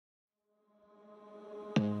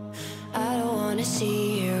wanna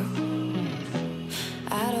see you.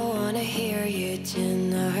 I don't wanna hear you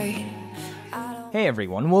tonight. Hey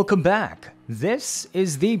everyone, welcome back. This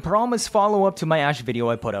is the promised follow-up to my Ash video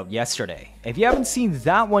I put out yesterday. If you haven't seen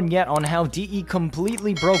that one yet on how DE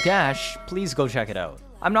completely broke Ash, please go check it out.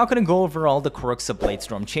 I'm not going to go over all the quirks of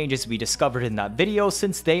Bladestorm changes we discovered in that video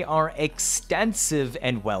since they are extensive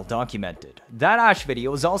and well documented. That Ash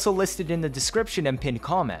video is also listed in the description and pinned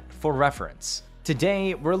comment for reference.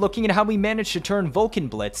 Today, we're looking at how we managed to turn Vulcan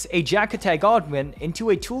Blitz, a Kittag augment, into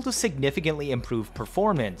a tool to significantly improve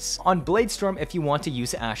performance on Bladestorm if you want to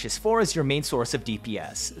use Ash's 4 as your main source of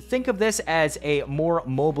DPS. Think of this as a more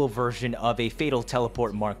mobile version of a Fatal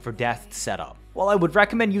Teleport Mark for Death setup. While I would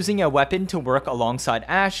recommend using a weapon to work alongside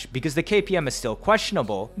Ash because the KPM is still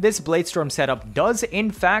questionable, this Bladestorm setup does in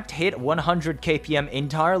fact hit 100 KPM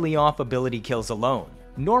entirely off ability kills alone.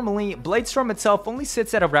 Normally, Bladestorm itself only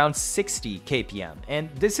sits at around 60 KPM, and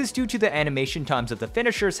this is due to the animation times of the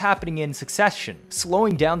finishers happening in succession,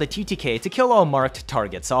 slowing down the TTK to kill all marked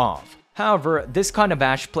targets off. However, this kind of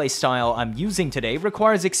Ash playstyle I'm using today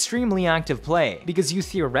requires extremely active play, because you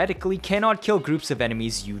theoretically cannot kill groups of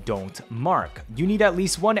enemies you don't mark. You need at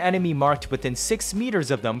least one enemy marked within 6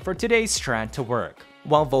 meters of them for today's strat to work.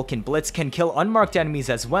 While Vulcan Blitz can kill unmarked enemies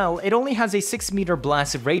as well, it only has a 6 meter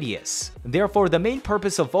blast radius. Therefore, the main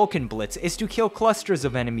purpose of Vulcan Blitz is to kill clusters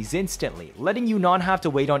of enemies instantly, letting you not have to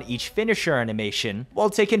wait on each finisher animation, while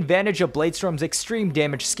take advantage of Bladestorm's extreme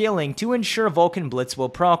damage scaling to ensure Vulcan Blitz will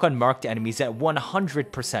proc on marked enemies at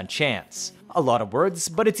 100% chance. A lot of words,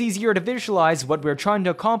 but it's easier to visualize what we're trying to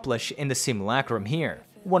accomplish in the simulacrum here.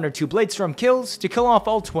 1 or 2 Bladestorm kills to kill off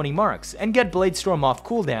all 20 marks, and get Bladestorm off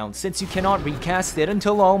cooldown since you cannot recast it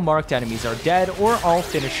until all marked enemies are dead or all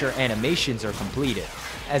finisher animations are completed.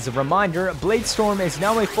 As a reminder, Bladestorm is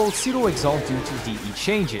now a full pseudo-exalt due to DE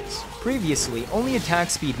changes. Previously, only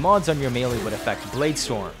attack speed mods on your melee would affect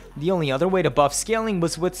Bladestorm. The only other way to buff scaling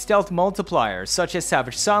was with stealth multipliers such as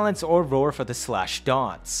Savage Silence or Roar for the slash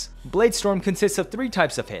dots. Bladestorm consists of 3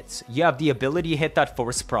 types of hits. You have the ability hit that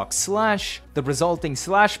force proc slash, the resulting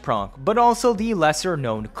slash proc, but also the lesser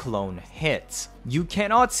known clone hits. You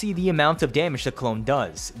cannot see the amount of damage the clone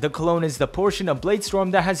does. The clone is the portion of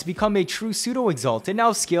Bladestorm that has become a true pseudo-exalt and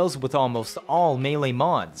now scales with almost all melee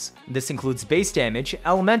mods. This includes base damage,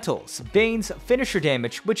 elementals, banes, finisher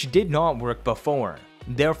damage, which did not work before.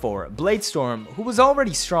 Therefore, Bladestorm, who was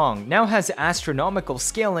already strong, now has astronomical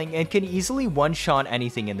scaling and can easily one-shot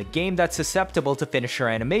anything in the game that's susceptible to finisher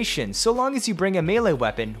animation so long as you bring a melee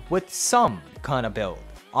weapon with some kind of build.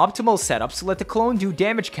 Optimal setups let the clone do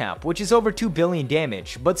damage cap, which is over 2 billion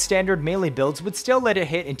damage, but standard melee builds would still let it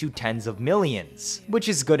hit into tens of millions, which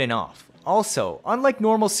is good enough. Also, unlike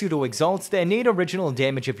normal pseudo-exalts, the innate original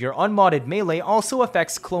damage of your unmodded melee also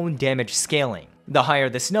affects clone damage scaling. The higher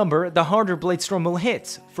this number, the harder Bladestorm will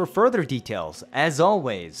hit. For further details, as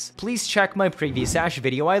always, please check my previous Ash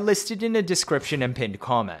video I listed in the description and pinned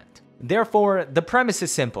comment. Therefore, the premise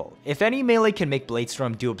is simple. If any melee can make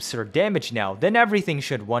Bladestorm do absurd damage now, then everything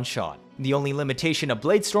should one-shot. The only limitation of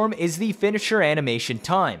Bladestorm is the finisher animation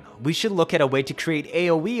time. We should look at a way to create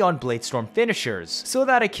AoE on Bladestorm finishers, so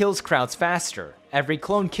that it kills crowds faster. Every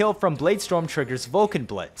clone kill from Bladestorm triggers Vulcan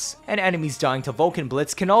Blitz, and enemies dying to Vulcan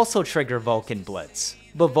Blitz can also trigger Vulcan Blitz.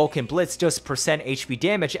 But Vulcan Blitz does percent HP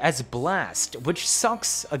damage as Blast, which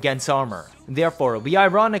sucks against armor. Therefore, we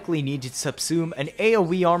ironically need to subsume an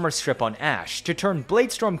AoE armor strip on Ash to turn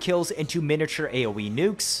Bladestorm kills into miniature AoE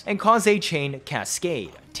nukes and cause a chain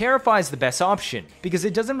cascade. Terrify is the best option, because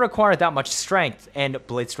it doesn't require that much strength, and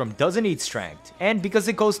Bladestorm doesn't need strength, and because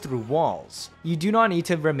it goes through walls. You do not need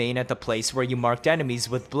to remain at the place where you marked enemies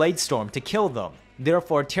with Bladestorm to kill them.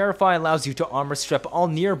 Therefore, Terrify allows you to armor strip all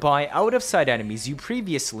nearby out-of-sight enemies you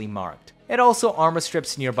previously marked. It also armor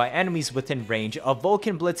strips nearby enemies within range of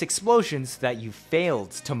Vulcan Blitz explosions that you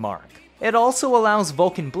failed to mark. It also allows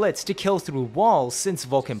Vulcan Blitz to kill through walls since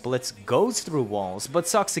Vulcan Blitz goes through walls but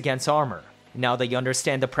sucks against armor. Now that you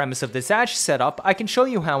understand the premise of this Ash setup, I can show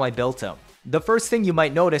you how I built him. The first thing you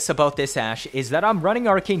might notice about this Ash is that I'm running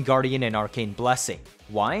Arcane Guardian and Arcane Blessing.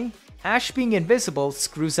 Why? Ash being invisible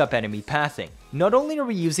screws up enemy pathing. Not only are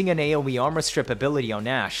we using an AoE armor strip ability on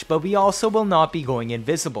Ash, but we also will not be going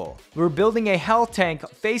invisible. We're building a health tank,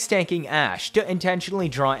 face tanking Ash to intentionally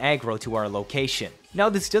draw aggro to our location. Now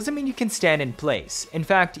this doesn't mean you can stand in place. In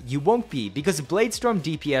fact, you won't be, because Bladestorm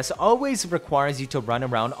DPS always requires you to run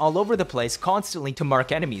around all over the place constantly to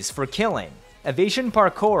mark enemies for killing. Evasion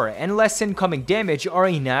parkour and less incoming damage are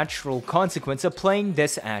a natural consequence of playing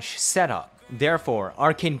this Ash setup. Therefore,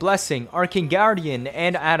 Arcane Blessing, Arcane Guardian,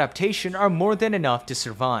 and Adaptation are more than enough to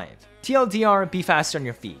survive. TLDR, be fast on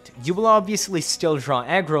your feet. You will obviously still draw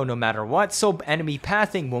aggro no matter what, so enemy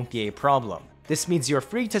pathing won't be a problem. This means you're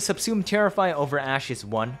free to subsume Terrify over Ashes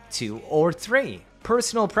 1, 2, or 3.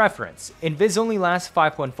 Personal preference. Invis only lasts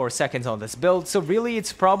 5.4 seconds on this build, so really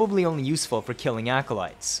it's probably only useful for killing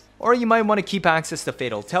acolytes. Or you might want to keep access to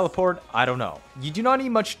Fatal Teleport, I don't know. You do not need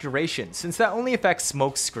much duration, since that only affects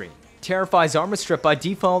Smokescreen. Terrify's Armor Strip by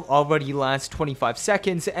default already lasts 25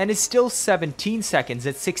 seconds and is still 17 seconds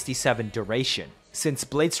at 67 duration. Since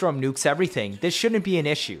Bladestorm nukes everything, this shouldn't be an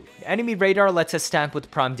issue. Enemy radar lets us stack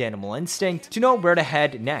with primed Animal Instinct to know where to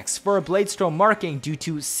head next for a Bladestorm marking due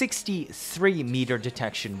to 63 meter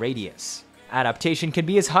detection radius. Adaptation can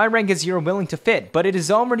be as high rank as you're willing to fit, but it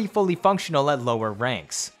is already fully functional at lower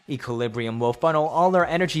ranks. Equilibrium will funnel all our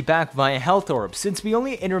energy back via health orbs since we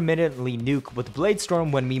only intermittently nuke with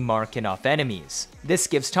Bladestorm when we mark enough enemies. This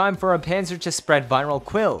gives time for our Panzer to spread viral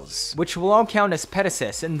quills, which will all count as pet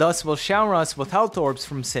assists and thus will shower us with health orbs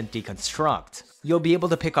from Synth Deconstruct. You'll be able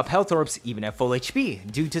to pick up health orbs even at full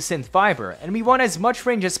HP due to Synth Fiber, and we want as much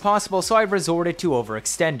range as possible, so I've resorted to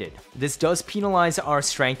overextended. This does penalize our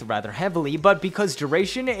strength rather heavily, but because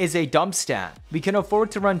duration is a dump stat, we can afford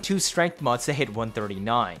to run 2 strength mods to hit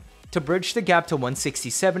 139. To bridge the gap to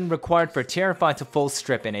 167 required for Terrify to full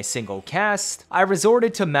strip in a single cast, I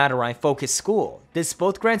resorted to Matarai Focus School. This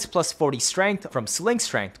both grants plus 40 strength from Sling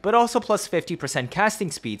Strength, but also plus 50% casting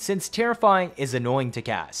speed since Terrify is annoying to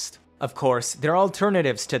cast. Of course, there are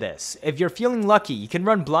alternatives to this. If you're feeling lucky, you can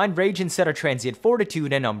run Blind Rage instead of Transient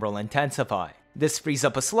Fortitude and Umbral Intensify. This frees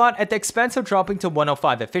up a slot at the expense of dropping to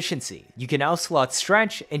 105 efficiency. You can now slot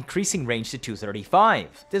Stretch, increasing range to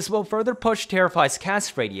 235. This will further push Terrify's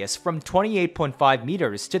cast radius from 28.5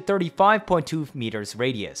 meters to 35.2 meters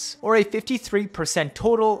radius, or a 53%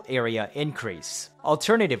 total area increase.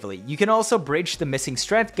 Alternatively, you can also bridge the missing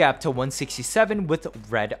strength gap to 167 with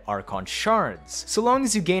red Archon Shards, so long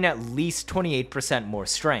as you gain at least 28% more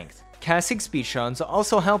strength. Casting speedruns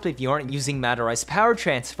also help if you aren't using Matarai's power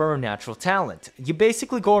transfer or natural talent. You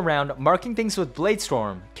basically go around marking things with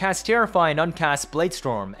Bladestorm, cast Terrify and uncast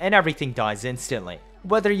Bladestorm, and everything dies instantly.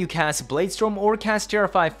 Whether you cast Bladestorm or cast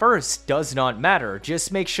Terrify first does not matter,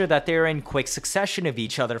 just make sure that they are in quick succession of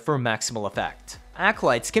each other for maximal effect.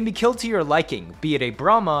 Acolytes can be killed to your liking, be it a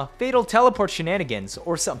Brahma, Fatal Teleport shenanigans,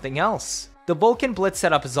 or something else. The Vulcan Blitz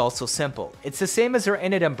setup is also simple. It's the same as our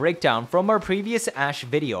Innate breakdown from our previous Ash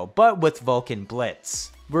video, but with Vulcan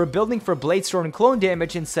Blitz. We're building for Bladestorm clone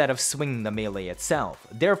damage instead of swinging the melee itself.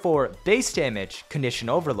 Therefore, base damage, Condition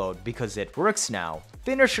Overload because it works now,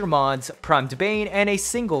 finisher mods, primed Bane, and a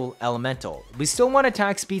single elemental. We still want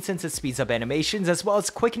attack speed since it speeds up animations, as well as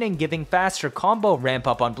quickening, giving faster combo ramp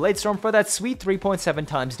up on Bladestorm for that sweet 3.7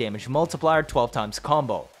 times damage multiplier 12 times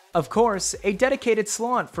combo. Of course, a dedicated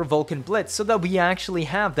slot for Vulcan Blitz so that we actually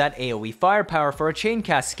have that AoE firepower for a chain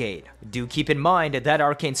cascade. Do keep in mind that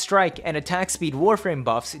Arcane Strike and attack speed Warframe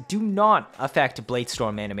buffs do not affect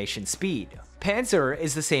Bladestorm animation speed. Panzer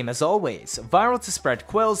is the same as always, viral to spread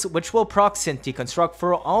quills, which will proc Synth Deconstruct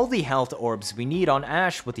for all the health orbs we need on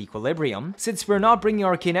Ash with Equilibrium. Since we're not bringing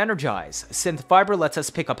Arcane Energize, Synth Fiber lets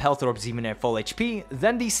us pick up health orbs even at full HP,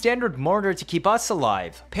 then the standard Mortar to keep us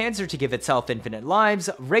alive, Panzer to give itself infinite lives,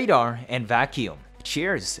 Radar, and Vacuum.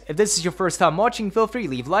 Cheers! If this is your first time watching, feel free to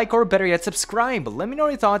leave like or better yet subscribe. Let me know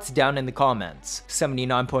your thoughts down in the comments.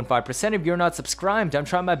 79.5% of you are not subscribed. I'm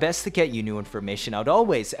trying my best to get you new information out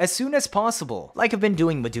always, as soon as possible, like I've been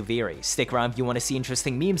doing with Duviri. Stick around if you want to see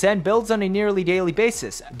interesting memes and builds on a nearly daily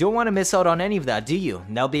basis. Don't want to miss out on any of that, do you?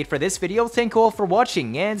 That'll be it for this video. Thank you all for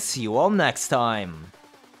watching, and see you all next time.